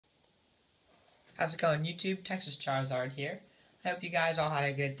How's it going, YouTube? Texas Charizard here. I hope you guys all had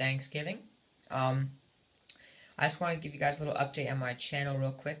a good Thanksgiving. I just want to give you guys a little update on my channel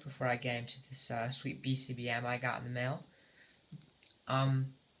real quick before I get into this sweet BCBM I got in the mail.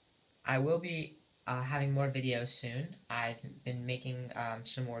 I will be having more videos soon. I've been making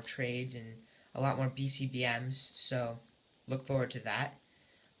some more trades and a lot more BCBMs, so look forward to that.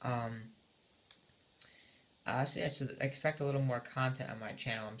 So expect a little more content on my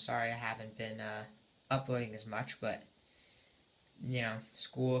channel. I'm sorry I haven't been uploading as much, but you know,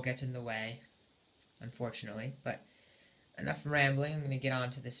 school gets in the way, unfortunately. But enough rambling. I'm going to get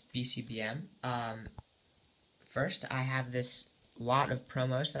on to this BCBM. First, I have this lot of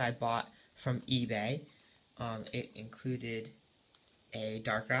promos that I bought from eBay. It included a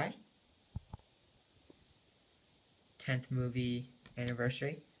Darkrai, 10th movie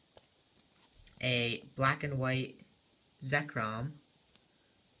anniversary, a black and white Zekrom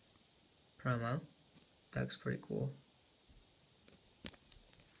promo. That looks pretty cool.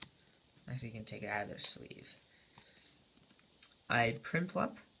 Actually, you can take it out of their sleeve. A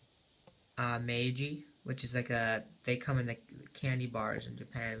Prinplup, Meiji, which is like they come in the candy bars in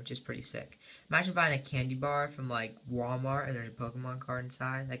Japan, which is pretty sick. Imagine buying a candy bar from like Walmart and there's a Pokemon card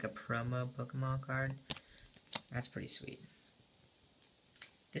inside, like a promo Pokemon card. That's pretty sweet.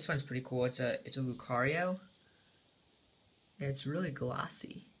 This one's pretty cool. It's a Lucario. It's really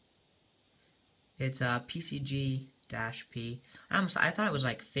glossy. It's a PCG-P. I thought it was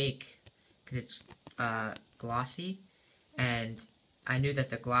like fake because it's glossy, and I knew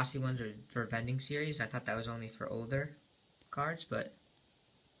that the glossy ones are for vending series. I thought that was only for older cards, but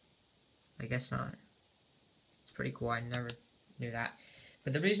I guess not. It's pretty cool. I never knew that.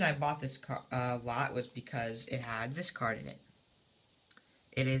 But the reason I bought this lot was because it had this card in it.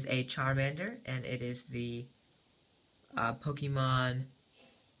 It is a Charmander, and it is the Pokemon.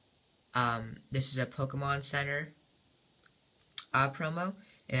 This is a Pokemon Center promo.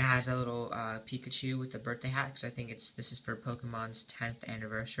 It has a little Pikachu with a birthday hat, because I think this is for Pokemon's 10th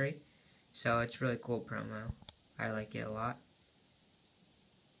anniversary. So it's really cool promo. I like it a lot.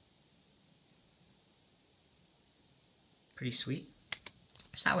 Pretty sweet.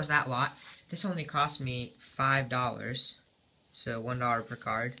 So that was that lot. This only cost me $5. So $1 per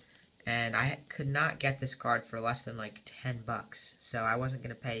card, and I could not get this card for less than like 10 bucks. So I wasn't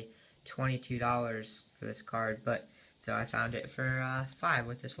gonna pay $22 for this card, but so I found it for $5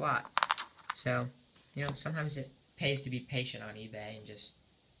 with this lot. So you know, sometimes it pays to be patient on eBay and just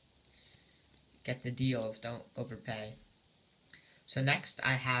get the deals. Don't overpay. So next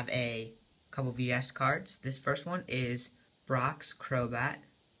I have a couple VS cards. This first one is Brock's Crobat.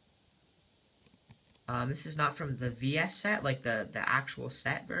 This is not from the VS set, like the actual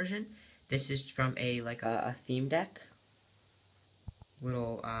set version. This is from a theme deck,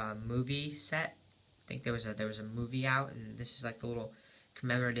 little movie set. I think there was a movie out, and this is like the little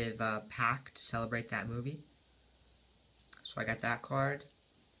commemorative pack to celebrate that movie. So I got that card,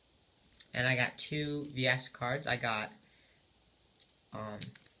 and I got two VS cards. I got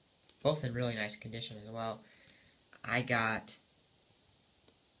both in really nice condition as well. I got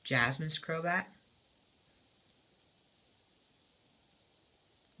Jasmine's Crobat,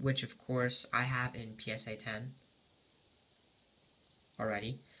 which of course I have in PSA 10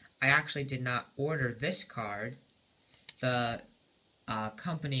 already. I actually did not order this card. The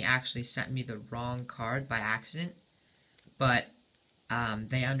company actually sent me the wrong card by accident, but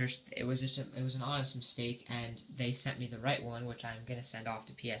it was an honest mistake, and they sent me the right one, which I'm gonna send off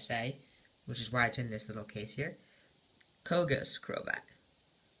to PSA, which is why it's in this little case here. Koga's Crobat.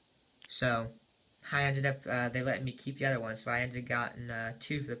 So I ended up, they let me keep the other one, so I ended up getting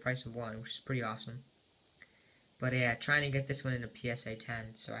two for the price of one, which is pretty awesome. But yeah, trying to get this one into PSA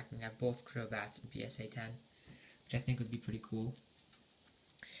 10, so I can have both Crobats in PSA 10, which I think would be pretty cool.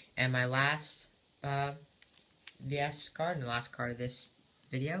 And my last VS card, and the last card of this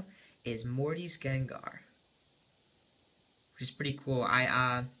video, is Morty's Gengar, which is pretty cool.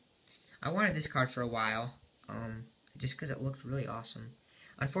 I wanted this card for a while, just because it looked really awesome.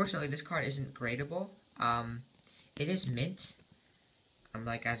 Unfortunately, this card isn't gradable. It is mint.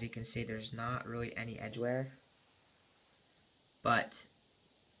 Like, as you can see, there's not really any edge wear. But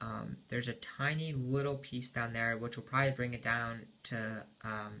there's a tiny little piece down there, which will probably bring it down to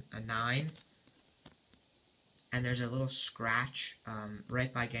a 9. And there's a little scratch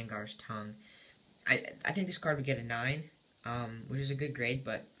right by Gengar's tongue. I think this card would get a 9, which is a good grade.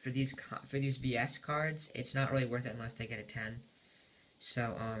 But for these VS cards, it's not really worth it unless they get a 10.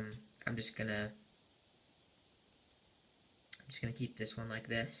 So I'm just gonna keep this one like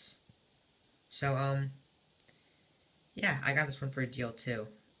this. So yeah, I got this one for a deal too.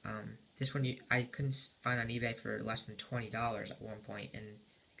 This one I couldn't find on eBay for less than $20 at one point, and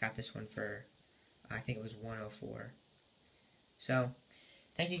got this one for, I think it was $104. So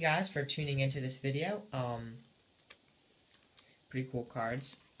thank you guys for tuning into this video. Pretty cool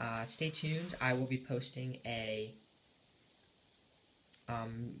cards. Stay tuned. I will be posting a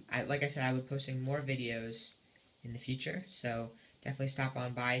like I said, I will be posting more videos in the future, so definitely stop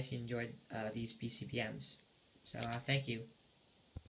on by if you enjoyed these BCBMs. So thank you.